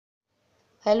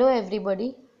Hello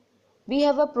everybody. We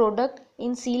have a product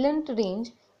in sealant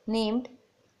range named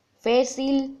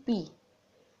Fairseal P.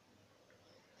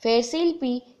 Fairseal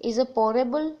P is a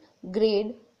pourable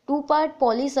grade 2-part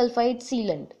polysulfide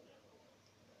sealant.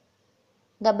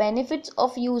 The benefits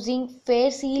of using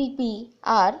Fairseal P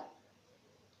are: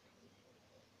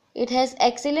 it has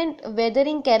excellent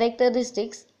weathering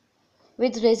characteristics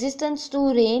with resistance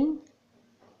to rain,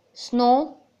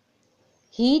 snow,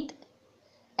 heat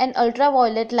and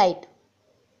ultraviolet light.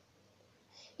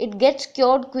 It gets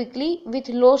cured quickly with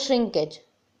low shrinkage.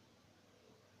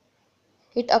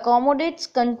 It accommodates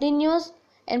continuous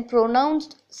and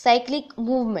pronounced cyclic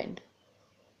movement.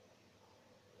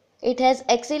 It has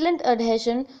excellent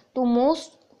adhesion to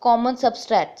most common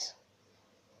substrates.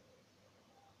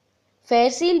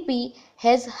 Fairseal P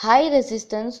has high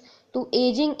resistance to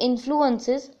aging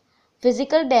influences,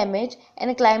 physical damage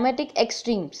and climatic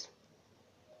extremes.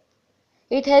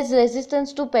 It has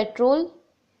resistance to petrol,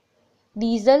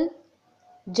 diesel,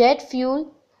 jet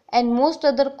fuel and most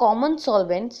other common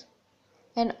solvents,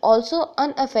 and also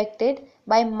unaffected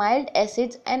by mild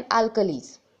acids and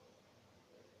alkalis.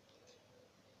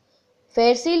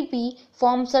 Fairseal P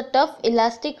forms a tough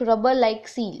elastic rubber-like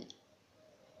seal.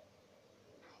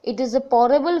 It is a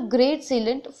pourable grade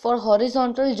sealant for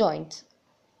horizontal joints.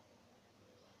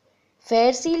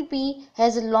 Fairseal P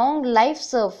has a long life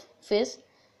surface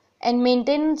and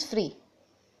maintenance free.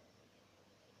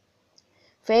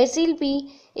 Fairseal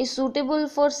P is suitable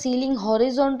for sealing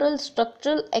horizontal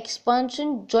structural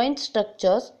expansion joint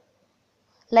structures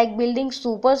like building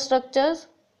superstructures,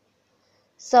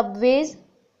 subways,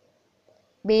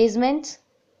 basements,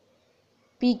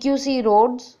 PQC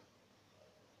roads,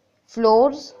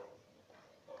 floors,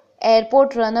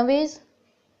 airport runways,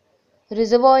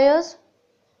 reservoirs,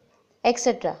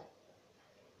 etc.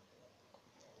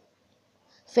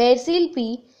 Fairseal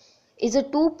P is a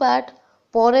 2-part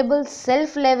pourable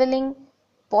self-leveling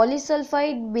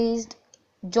polysulfide based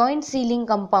joint sealing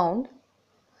compound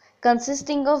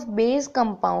consisting of base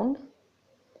compound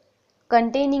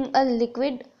containing a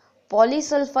liquid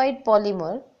polysulfide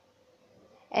polymer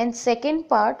and second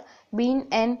part being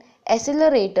an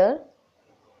accelerator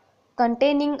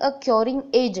containing a curing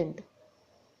agent.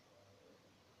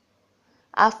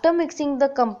 After mixing, the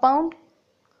compound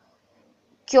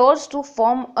cures to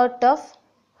form a tough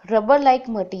rubber-like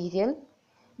material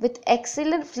with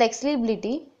excellent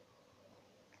flexibility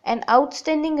and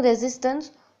outstanding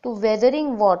resistance to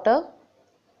weathering water,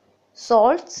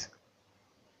 salts,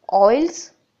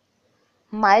 oils,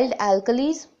 mild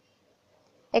alkalis,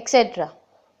 etc.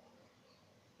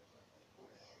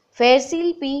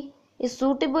 Fairseal P is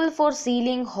suitable for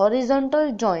sealing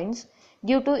horizontal joints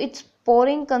due to its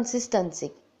pouring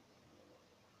consistency.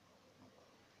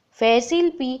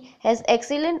 Fairseal P has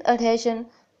excellent adhesion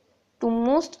to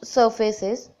most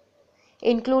surfaces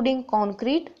including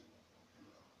concrete,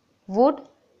 wood,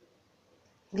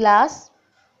 glass,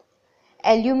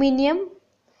 aluminium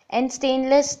and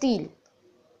stainless steel.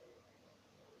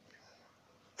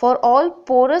 For all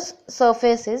porous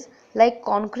surfaces like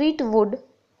concrete, wood,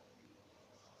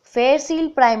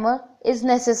 Fairseal primer is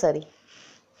necessary.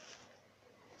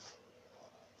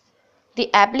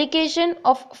 The application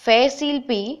of Fairseal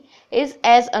P is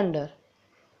as under.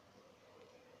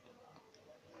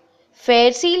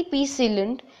 Fairseal P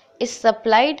sealant is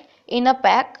supplied in a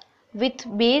pack with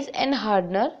base and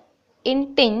hardener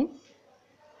in tin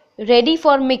ready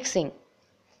for mixing.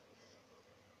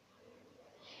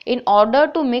 In order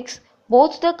to mix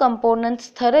both the components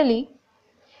thoroughly,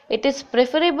 it is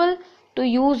preferable to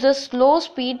use a slow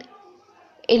speed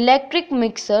electric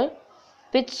mixer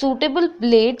with suitable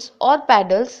blades or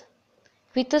paddles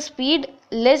with a speed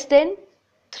less than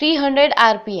 300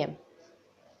 rpm.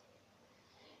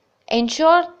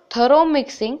 Ensure thorough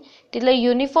mixing till a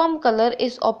uniform color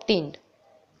is obtained.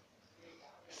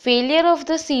 Failure of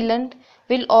the sealant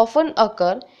will often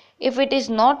occur if it is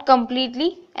not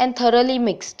completely and thoroughly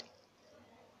mixed.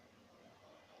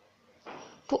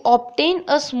 To obtain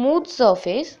a smooth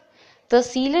surface, the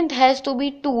sealant has to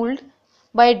be tooled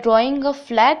by drawing a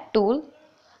flat tool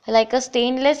like a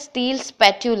stainless steel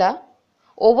spatula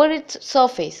over its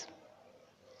surface.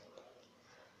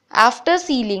 After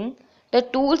sealing, the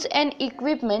tools and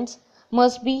equipments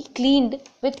must be cleaned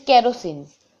with kerosene.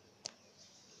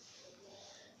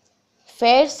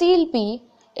 Fairseal P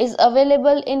is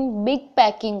available in big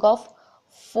packing of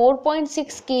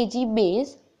 4.6 kg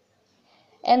base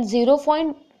and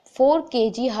 0.4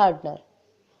 kg hardener.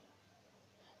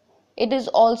 It is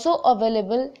also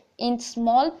available in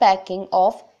small packing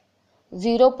of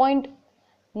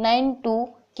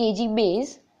 0.92 kg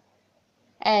base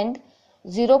and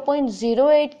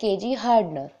 0.08 kg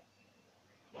hardener.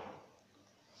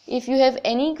 If you have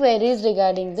any queries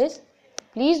regarding this,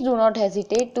 please do not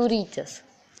hesitate to reach us.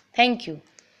 Thank you.